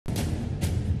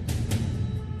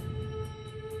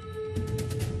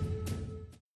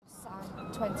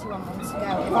21 months ago,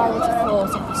 if I would have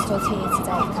thought I'd be stood here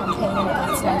today campaigning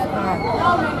against knife crime,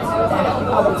 then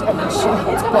I would have been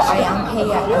shocked. But I am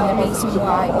here, and the reason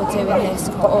why we're doing this,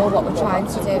 or what we're trying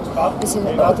to do, is so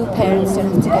that other parents don't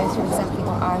have to go through exactly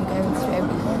what I'm going through,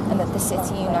 and that the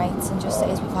city unites and just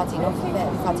says we've had enough of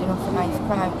it, we've had enough of knife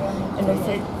crime, enough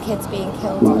of kids being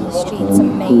killed on the streets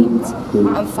and maimed,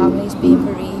 and families being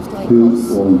bereaved like us.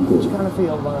 You kind of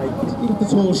feel like the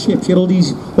tall ships, you know,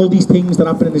 all these things that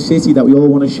happen in the city that we all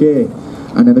want to share,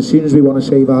 and then as soon as we want to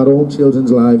save our own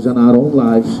children's lives and our own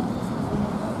lives,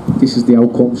 this is the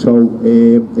outcome. So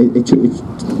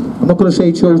I'm not going to say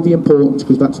it shows the importance,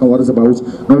 because that's not what it's about.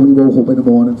 Nobody woke up in the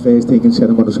morning first thing and said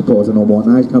I'm going to support the No More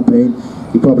Knives campaign.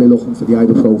 You're probably looking for the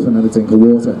ibuprofen and a drink of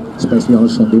water, especially on a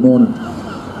Sunday morning.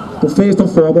 But first and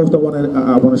foremost, I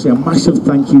want to say a massive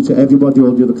thank you to everybody,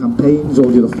 all the other campaigns, all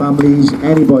the other families,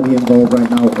 anybody involved right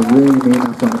now. I really mean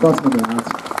that from the bottom of my heart.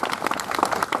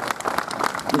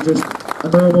 We're just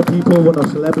normal people, we're not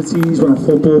celebrities, we're not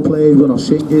football players, we're not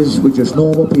singers, we're just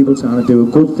normal people trying to do a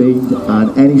good thing,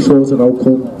 and any sort of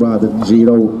outcome rather than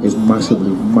zero is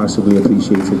massively, massively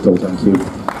appreciated, so thank you.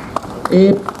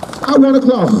 At 1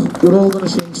 o'clock, we're all going to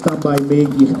sing Stand By Me.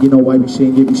 You know why we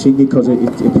sing it. We sing it because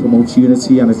it promotes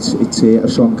unity, and it's a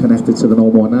song connected to the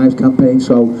No More Knives campaign.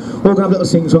 So we're going to have a little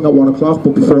sing-song at 1 o'clock,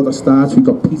 but before that starts, we've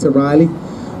got Peter Riley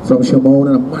from Shimon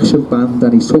and a massive band,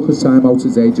 and he's took his time out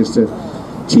today just to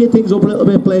cheer things up a little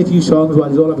bit, play a few songs while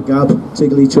he's all have a gab,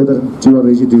 tickle each other, and do what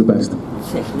it is you do best.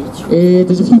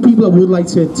 There's a few people that would like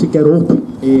to get up,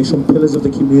 some pillars of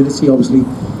the community. Obviously,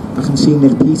 I can see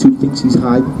Nick Pete, who thinks he's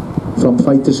hiding from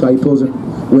Fight Disciples and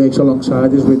works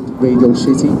alongside us with Radio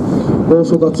City. We've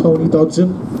also got Tony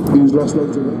Dodson, who's lost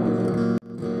loads of weight.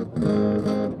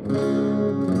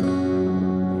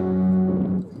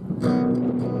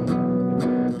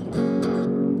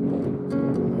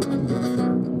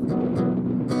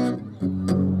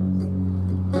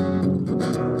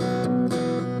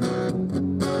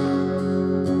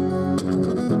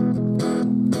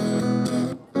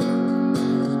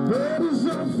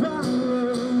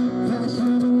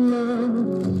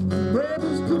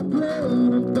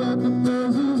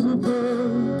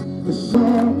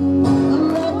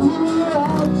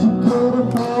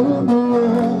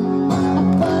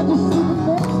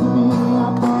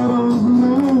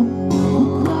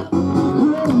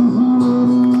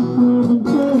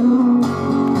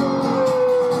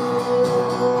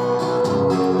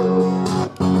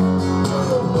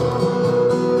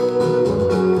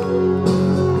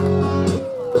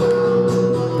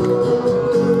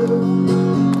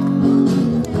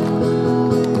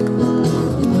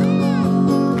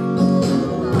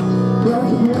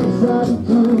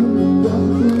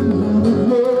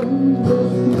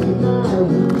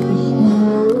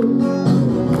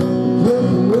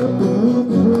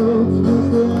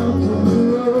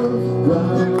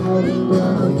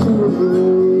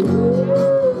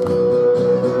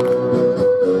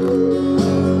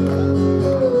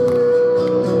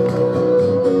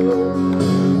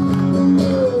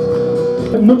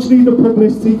 Much needed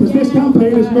publicity, because this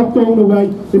campaign is not going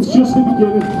away, it's just the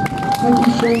beginning. Thank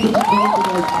you so much for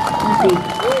coming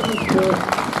today.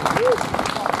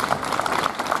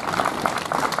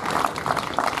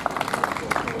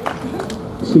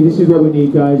 See, this is what we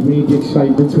need, guys. We need the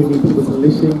excitement, we need people to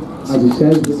listen. As it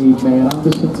says, we need Mayor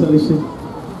Anderson to listen.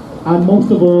 And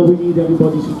most of all, we need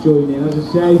everybody to join in. As I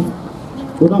say,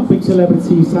 we're not big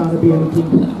celebrities trying to be anything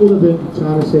other than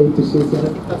trying to save the city.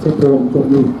 That's important,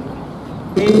 don't you?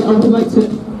 I would like to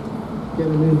get a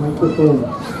new microphone.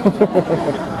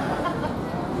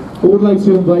 I would like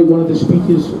to invite one of the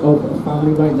speakers of a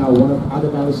family right now, one of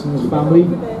Adam Ellison's family.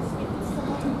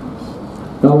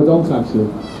 No, I don't actually.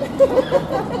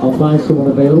 I'll find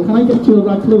someone available. Can I get Jill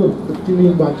Radcliffe?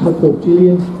 Gillian Radcliffe up.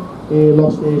 Gillian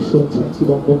lost her son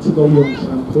 21 months ago, young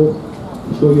Sam Cook.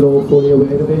 I'm sure you're all fully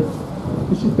aware of it.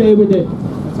 Just bear with it.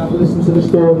 Let's have a listen to the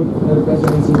story that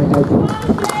resonates in the head.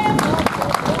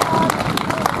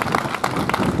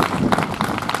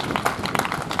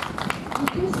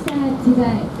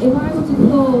 Today, if I would have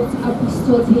thought I'd be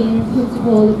stood here in front of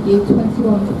all of you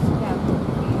 21 months ago,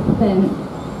 then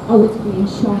I would have been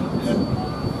shocked.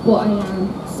 But I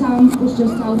am. Sam was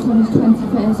just out on his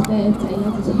 21st birthday, he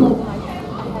had his whole life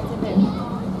ahead of him.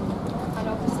 And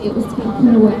obviously it was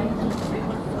taken away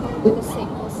with a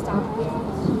single stab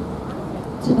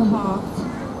wound to the heart.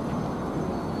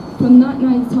 From that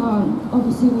night on,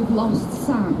 obviously we've lost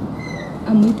Sam,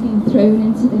 and we've been thrown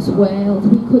into this world.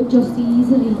 We could just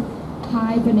easily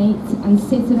hibernate and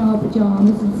sit in our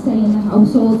pyjamas and stay in the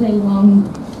house all day long.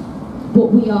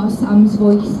 but we are Sam's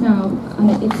voice now,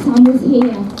 and if Sam was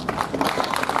here,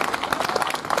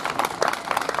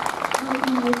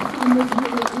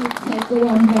 go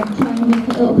on then, try and make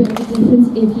a little bit of a difference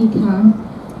if you can.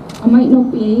 I might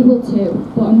not be able to,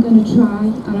 but I'm going to try,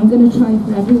 and I'm going to try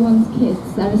for everyone's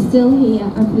kids that are still here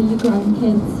and for your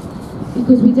grandkids,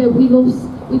 because we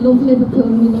love Liverpool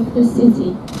and we love the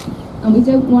city, and we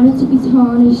don't want it to be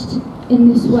tarnished in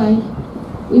this way.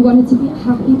 We want it to be a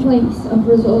happy place and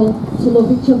for us all to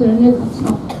love each other. I know that's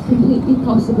not completely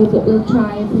possible, but we'll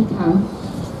try if we can.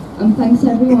 And thanks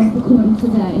everyone for coming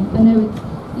today. I know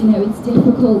it's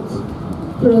difficult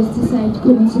for us to say to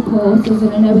come and support us,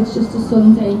 and I know it's just a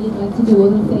Sunday and you'd like to do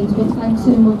other things, but thanks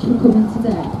so much for coming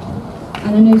today.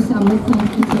 And I know Sam will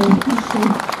thank you too. Thank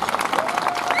you.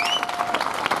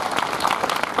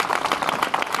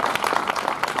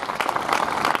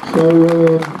 So,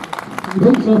 you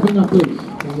put yourself in that place.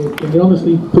 Can you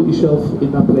honestly put yourself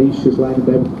in that place, just lying in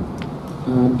bed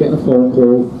and getting a phone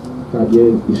call that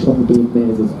your son being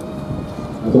murdered?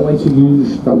 I don't like to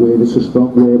use that word, it's a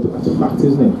strong word, but that's a fact,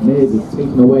 isn't it? Murdered,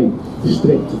 taken away,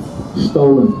 stripped,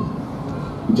 stolen.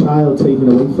 Your child taken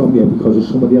away from you because of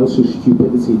somebody else's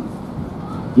stupidity.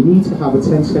 You need to have a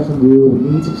 10-second rule. We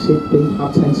need to sit, think,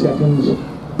 have 10 seconds,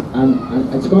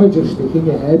 and it's got to just stick in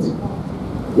your head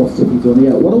what's to be done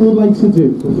here. What I would like to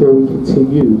do before we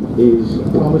continue is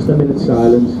promise a minute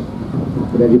silence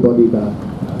for everybody that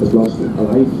has lost a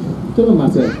life. It doesn't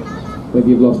matter whether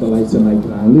you've lost a life tonight,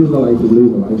 and losing a life is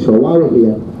losing a life. So while we're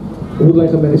here, I would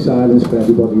like a minute silence for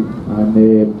everybody. And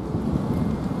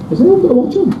is anyone going to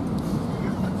watch them?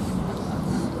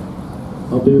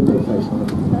 I'll do it professionally.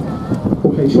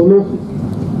 Okay, so look,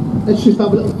 let's just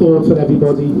have a little thought for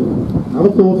everybody. Have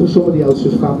a thought for somebody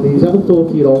else's families. Have a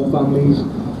thought for your own families.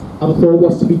 Have a thought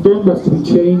what's to be done, what's to be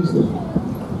changed.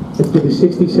 Let's give it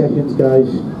 60 seconds, guys.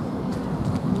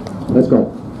 Let's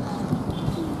go.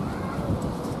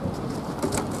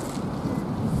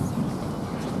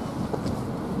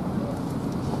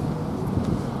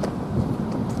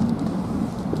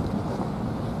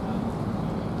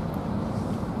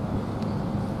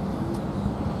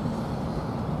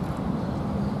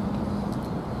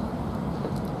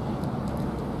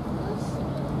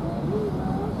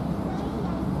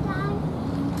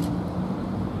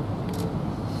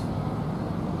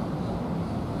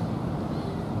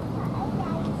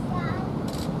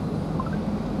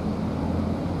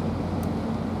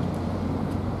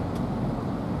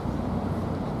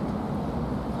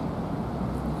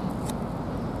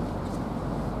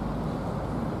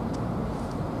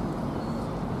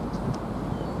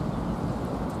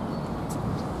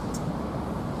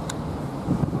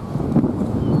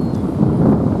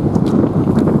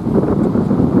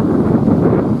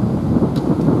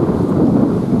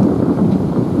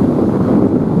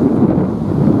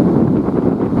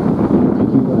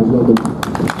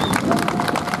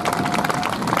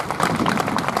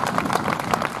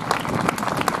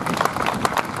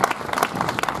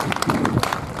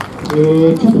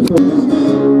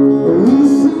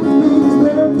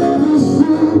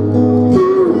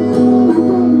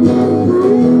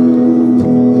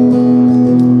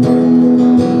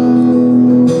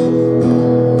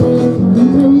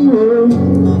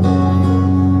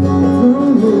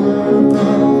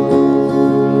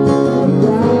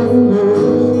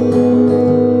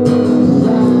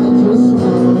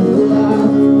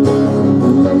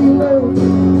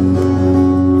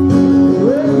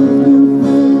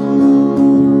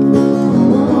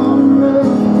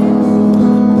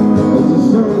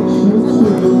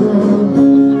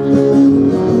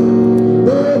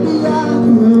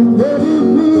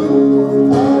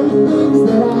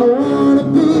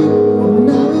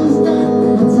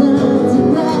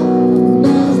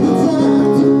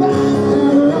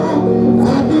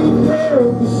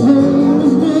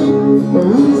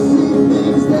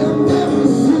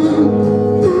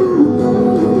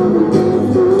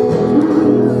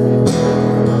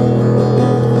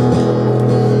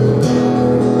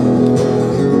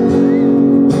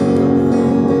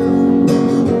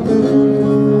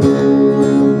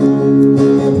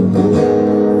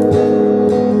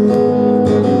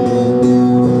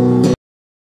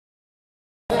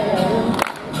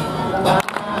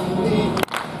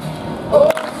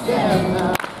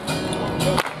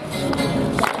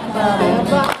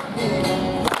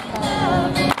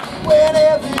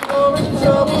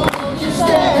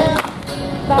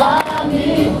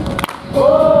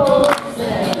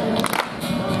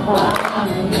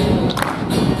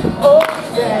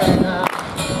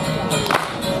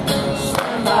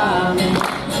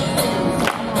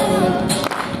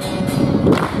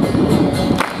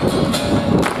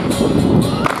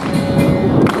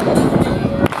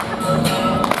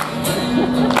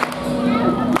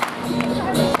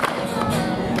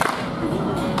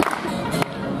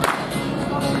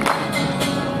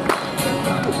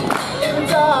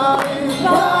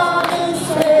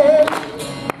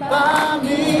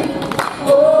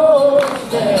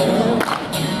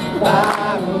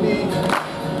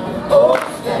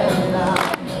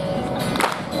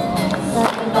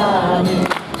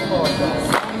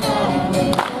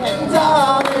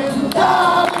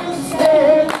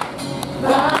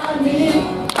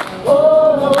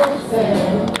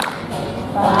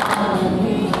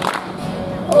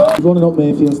 running up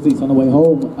Mayfield Street on the way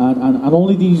home, and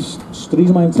only the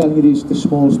reason why I'm telling you these the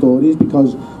small stories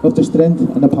because of the strength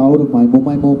and the power of my mum.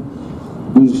 My mum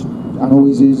was and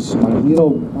always is my hero.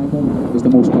 My mum is the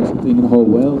most special thing in the whole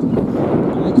world.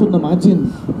 And I couldn't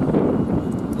imagine,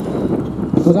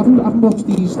 because I haven't watched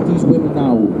these women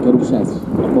now get upset.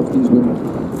 I've watched these women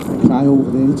cry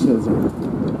over their children.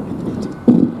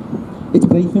 It's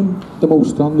breaking the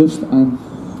most strongest and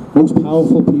most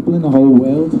powerful people in the whole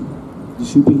world. The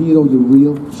superhero, your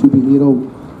real superhero.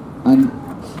 And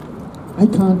I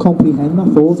can't comprehend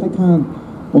that thought. I can't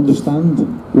understand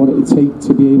what it would take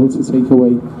to be able to take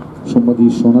away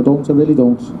somebody's son. I really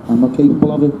don't. I'm not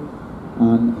capable of it,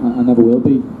 and I never will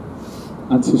be.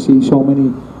 And to see so many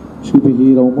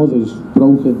superhero mothers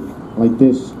broken like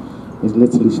this is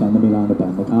literally sending me round the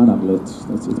bend. I can't handle it.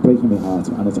 It's breaking my heart,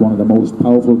 and it's one of the most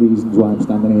powerful reasons why I'm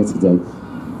standing here today.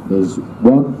 Is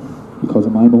one, because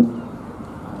of my mum.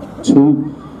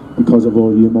 Two, because of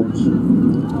all you mums.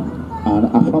 And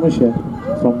I promise you,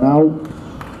 from now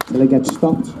till I get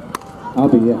stopped, I'll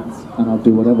be here, and I'll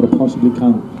do whatever I possibly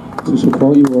can to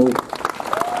support you all.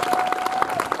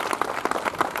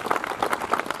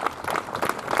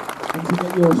 And to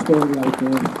get your story out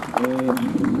there,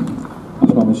 I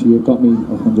promise you, you've got me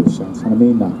 100%, and I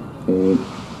mean that.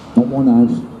 Not more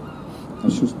knives.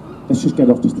 Let's just get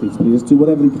off the streets, please. Do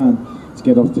whatever you can to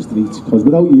get off the streets, because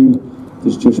without you,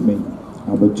 there's just me.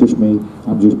 And with just me,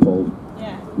 I'm just Paul.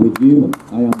 Yeah. With you,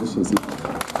 I am the city.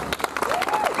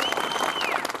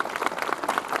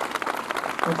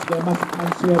 Once again, massive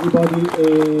thanks to everybody,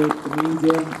 the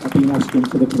media. I've been asking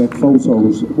for the correct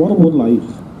photos. What I would like,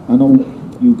 I know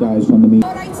you guys from the media.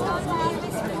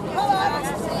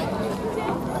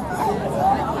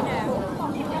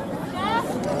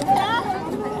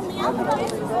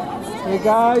 Hey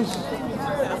guys.